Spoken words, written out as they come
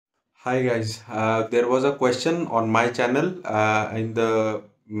Hi guys, there was a question on my channel in the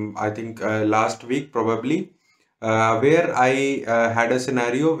I think last week probably where I had a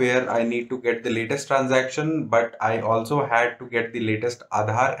scenario where I need to get the latest transaction, but I also had to get the latest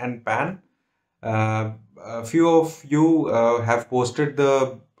Aadhaar and PAN. A few of you have posted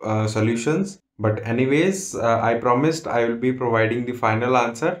the solutions, but anyways, I promised I will be providing the final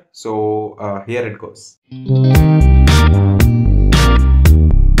answer. So here it goes.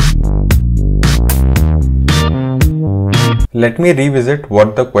 Let me revisit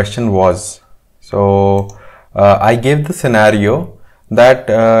what the question was. So I gave the scenario that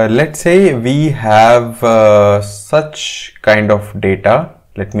let's say we have such kind of data.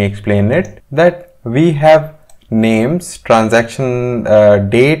 Let me explain it. That we have names, transaction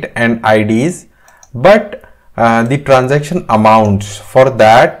date and IDs, but the transaction amounts for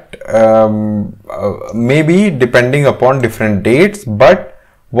that may be depending upon different dates, but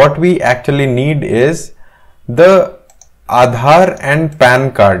what we actually need is the Aadhaar and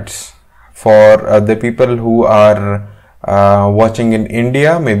PAN cards for the people who are watching in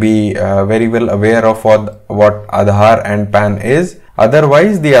India, may be very well aware of what Aadhaar and PAN is.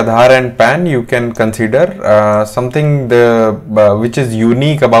 Otherwise, the Aadhaar and PAN you can consider something which is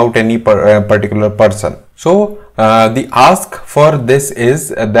unique about any particular person. So the ask for this is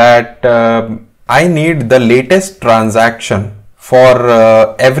that I need the latest transaction for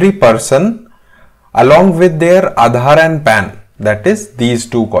every person along with their Aadhaar and PAN, that is these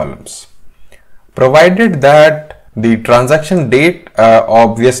two columns. Provided that the transaction date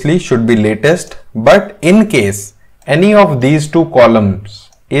obviously should be latest, but in case any of these two columns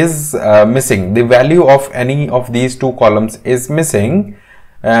is missing, the value of any of these two columns is missing,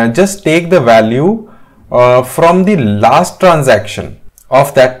 just take the value from the last transaction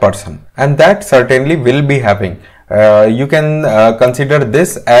of that person, and that certainly will be having. You can consider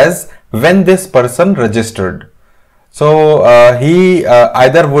this as when this person registered. So he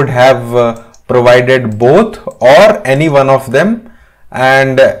either would have provided both or any one of them,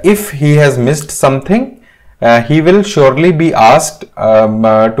 and if he has missed something, he will surely be asked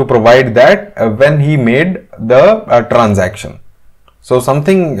to provide that when he made the transaction. So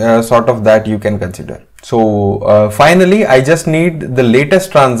something sort of that you can consider. So finally, I just need the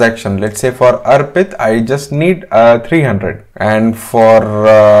latest transaction. Let's say for Arpit, I just need 300, and for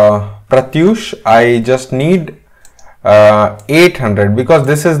Pratyush, I just need 800 because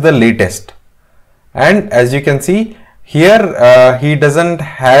this is the latest. And as you can see here, he doesn't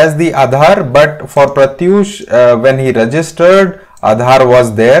has the Aadhaar, but for Pratyush, when he registered, Aadhaar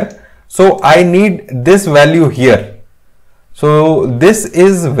was there. So I need this value here. So this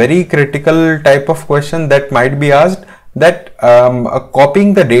is very critical type of question that might be asked, that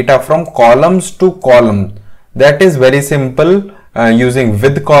copying the data from columns to column, that is very simple using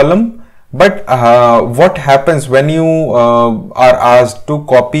with column. But what happens when you are asked to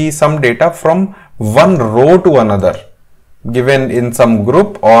copy some data from one row to another, given in some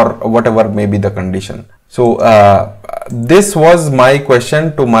group or whatever may be the condition? So this was my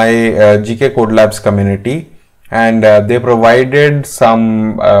question to my GKCodelabs community, and they provided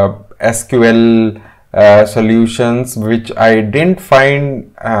some SQL solutions which I didn't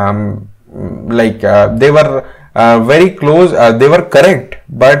find they were very close. They were correct,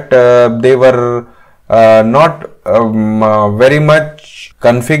 but they were not very much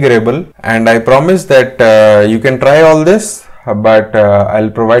configurable, and I promise that you can try all this, but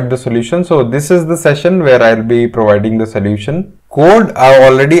I'll provide the solution. So this is the session where I'll be providing the solution. Code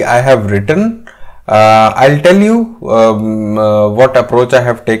I have written. I'll tell you what approach I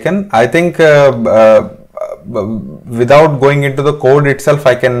have taken. I think without going into the code itself,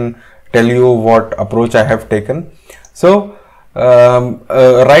 I can tell you what approach I have taken. So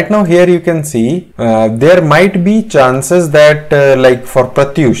right now here you can see there might be chances that like for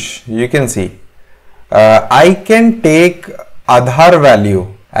Pratyush, you can see I can take Aadhaar value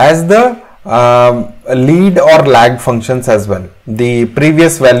as the lead or lag functions as well, the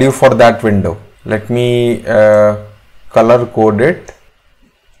previous value for that window. Let me color code it.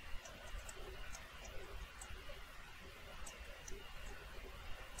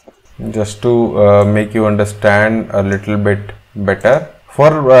 Just to make you understand a little bit better.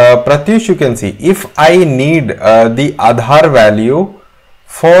 For Pratyush, you can see if I need the Aadhaar value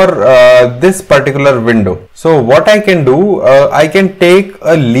for this particular window. So what I can do, I can take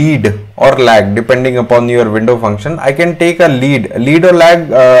a lead or lag depending upon your window function. I can take a lead or lag.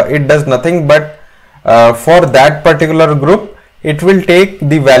 It does nothing, but for that particular group, it will take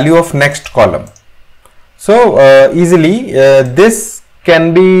the value of next column. So easily this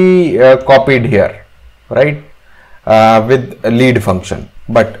can be copied here, right, with a lead function.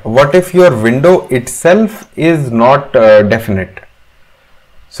 But what if your window itself is not definite?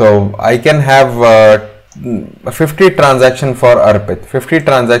 So I can have 50 transaction for Arpit, 50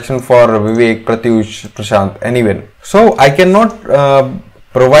 transaction for Vivek, Pratyush, Prashant, anyone. So I cannot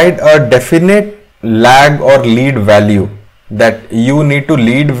provide a definite lag or lead value that you need to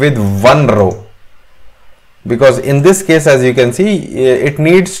lead with one row, because in this case, as you can see, it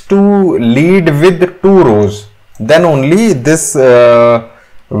needs to lead with 2 rows. Then only this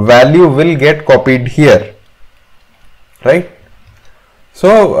value will get copied here, right?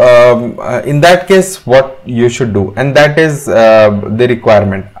 So in that case, what you should do, and that is the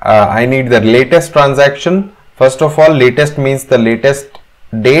requirement. I need the latest transaction. First of all, latest means the latest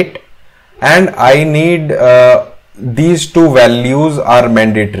date, and I need these 2 values are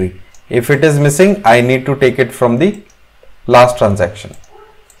mandatory. If it is missing, I need to take it from the last transaction.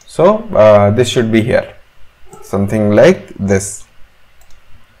 So this should be here, something like this.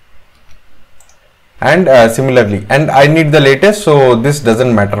 And similarly, and I need the latest, so this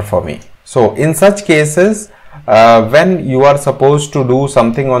doesn't matter for me. So in such cases, when you are supposed to do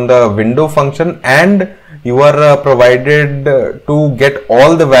something on the window function and you are provided to get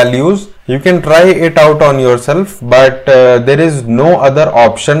all the values, you can try it out on yourself, but there is no other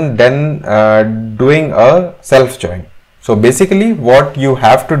option than doing a self join. So basically what you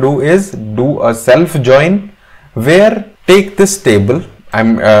have to do is do a self join, where take this table.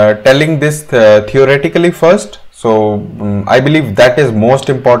 I'm telling this theoretically first, so I believe that is most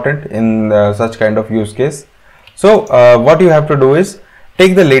important in such kind of use case. So what you have to do is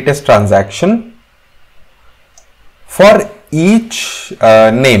take the latest transaction for each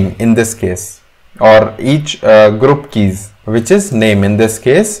name in this case, or each group keys, which is name in this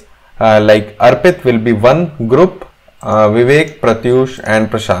case. Like Arpit will be one group, Vivek, Pratyush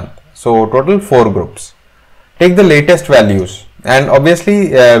and Prashant. So total 4 groups. Take the latest values. And obviously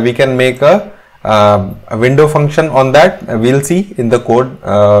we can make a window function on that. We'll see in the code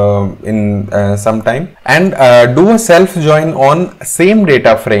in some time, and do a self join on same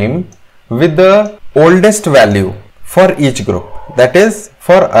data frame with the oldest value for each group. That is,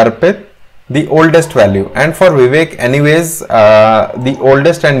 for Arpit the oldest value, and for Vivek anyways the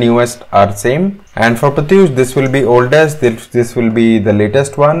oldest and newest are same, and for Pratyush this will be oldest, this will be the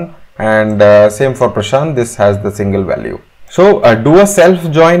latest one, and same for Prashant, this has the single value. So do a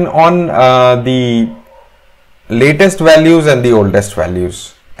self join on the latest values and the oldest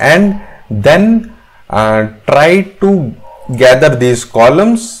values, and then try to gather these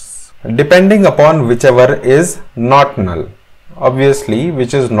columns depending upon whichever is not null. Obviously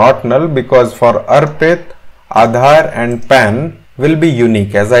which is not null, because for Arpit, Aadhaar and PAN will be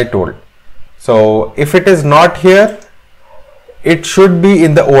unique, as I told. So if it is not here, it should be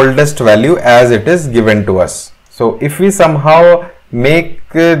in the oldest value as it is given to us. So if we somehow make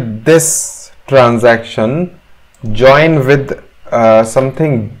this transaction join with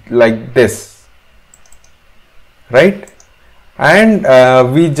something like this, right,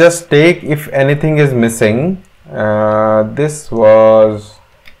 and we just take, if anything is missing, this was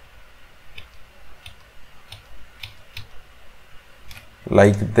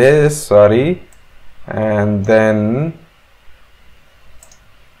like this, sorry, and then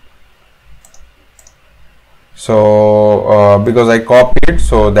so because I copied,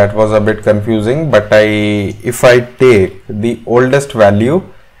 so that was a bit confusing, but if I take the oldest value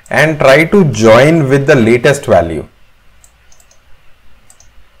and try to join with the latest value,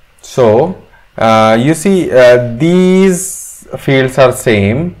 so you see these fields are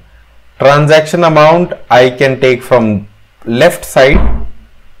same. Transaction amount I can take from left side,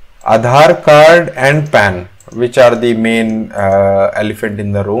 Aadhaar card and PAN, which are the main elephant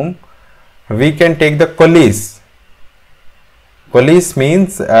in the room. We can take the colis. Colis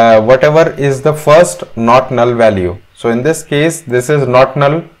means whatever is the first not null value. So in this case, this is not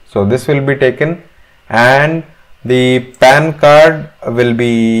null, so this will be taken, and the PAN card will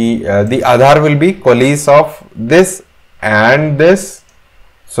be, the Aadhaar will be colis of this and this.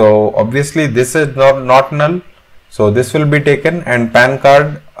 So obviously this is not null, so this will be taken, and PAN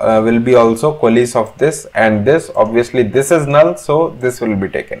card will be also colis of this and this. Obviously this is null, so this will be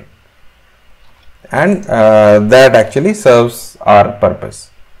taken. And that actually serves our purpose,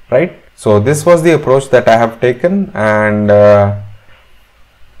 right? So this was the approach that I have taken, and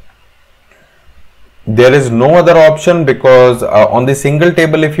there is no other option, because on the single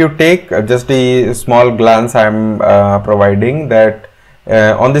table, if you take just a small glance, I am providing that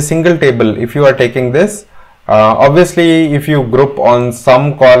on the single table, if you are taking this, obviously if you group on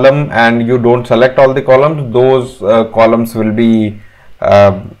some column and you don't select all the columns, those columns will be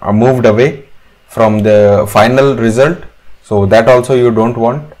moved away from the final result. So that also you don't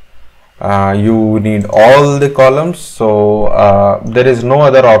want. You need all the columns, so there is no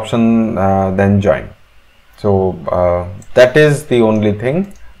other option than join. So that is the only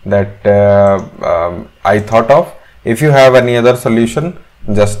thing that I thought of. If you have any other solution,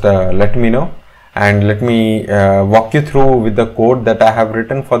 just let me know, and let me walk you through with the code that I have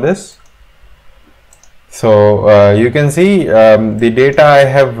written for this. So you can see the data I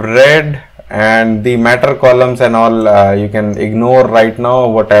have read, and the matter columns and all you can ignore right now,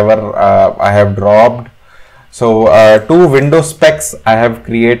 whatever I have dropped. So two window specs I have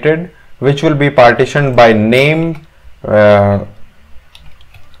created, which will be partitioned by name,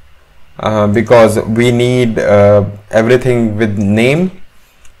 because we need everything with name,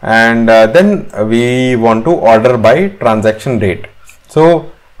 and then we want to order by transaction date. So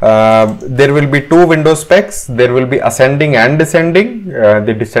there will be two window specs. There will be ascending and descending.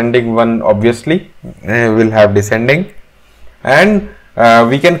 The descending one obviously will have descending, and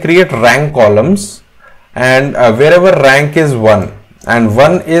we can create rank columns, and wherever rank is 1 and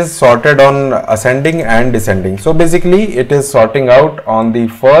 1 is sorted on ascending and descending. So basically it is sorting out on the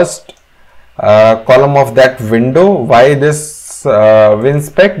first column of that window. Why this win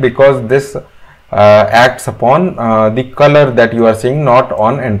spec? Because this acts upon the color that you are seeing, not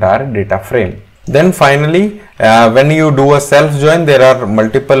on entire data frame. Then finally, when you do a self join, there are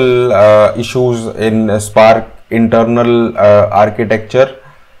multiple issues in Spark internal architecture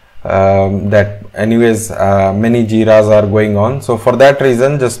that anyways many Jiras are going on. So for that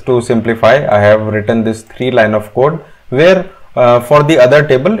reason, just to simplify, I have written this 3 line of code where for the other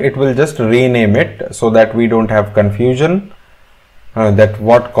table it will just rename it, so that we don't have confusion that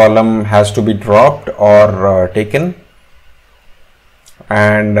what column has to be dropped or taken.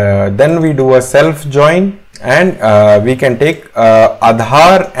 And then we do a self join, and we can take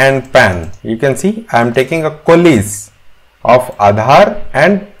Aadhaar and PAN. You can see I am taking a coalesce of Aadhaar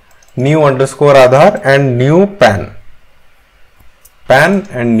and new underscore Aadhaar and new PAN,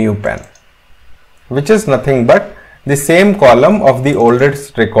 and new PAN, which is nothing but the same column of the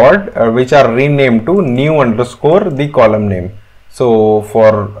oldest record, which are renamed to new underscore the column name. So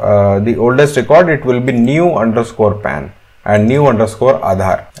for the oldest record, it will be new underscore PAN and new underscore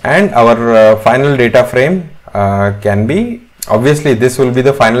Aadhaar. And our final data frame can be, obviously this will be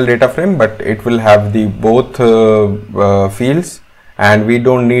the final data frame, but it will have the both fields, and we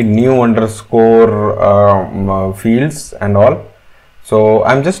don't need new underscore fields and all. So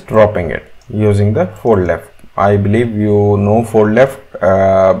I'm just dropping it using the fold left. I believe you know fold left,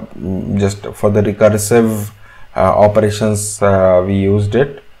 just for the recursive operations we used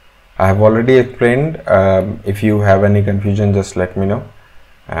it. I have already explained. If you have any confusion, just let me know,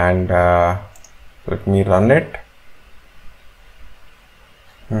 and let me run it.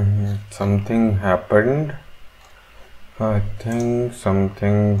 Something happened. I think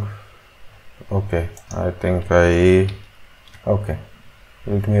something. Okay, okay,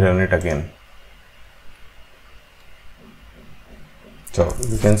 let me run it again. So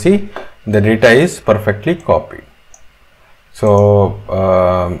you can see the data is perfectly copied. So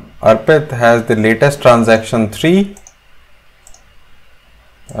Arpit has the latest transaction 3,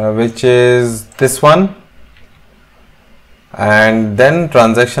 which is this one, and then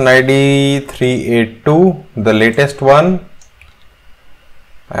transaction ID 382, the latest one,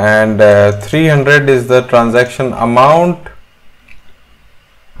 and 300 is the transaction amount,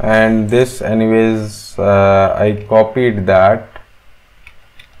 and this anyways I copied that.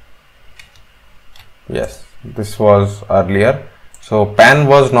 Yes, this was earlier. So PAN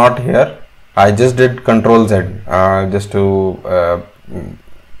was not here. I just did Control Z just to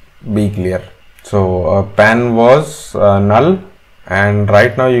be clear. So PAN was null, and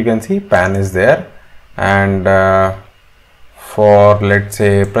right now you can see PAN is there. And for let's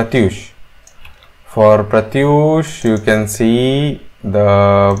say Pratyush, you can see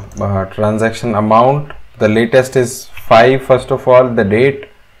the transaction amount. The latest is 5. First of all, the date.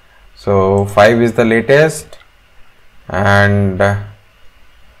 So 5 is the latest, and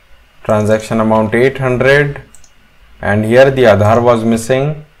transaction amount 800, and here the Aadhaar was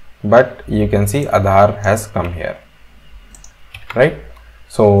missing, but you can see Aadhaar has come here, right?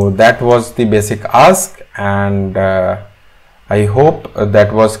 So that was the basic ask, and I hope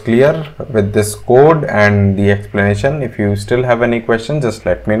that was clear with this code and the explanation. If you still have any questions, just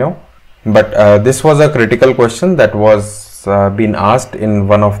let me know. But this was a critical question that was been asked in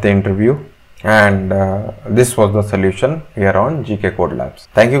one of the interview, and this was the solution here on GKCodelabs.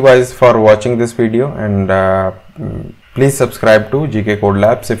 Thank you guys for watching this video, and please subscribe to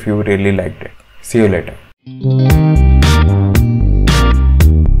GKCodelabs if you really liked it. See you later.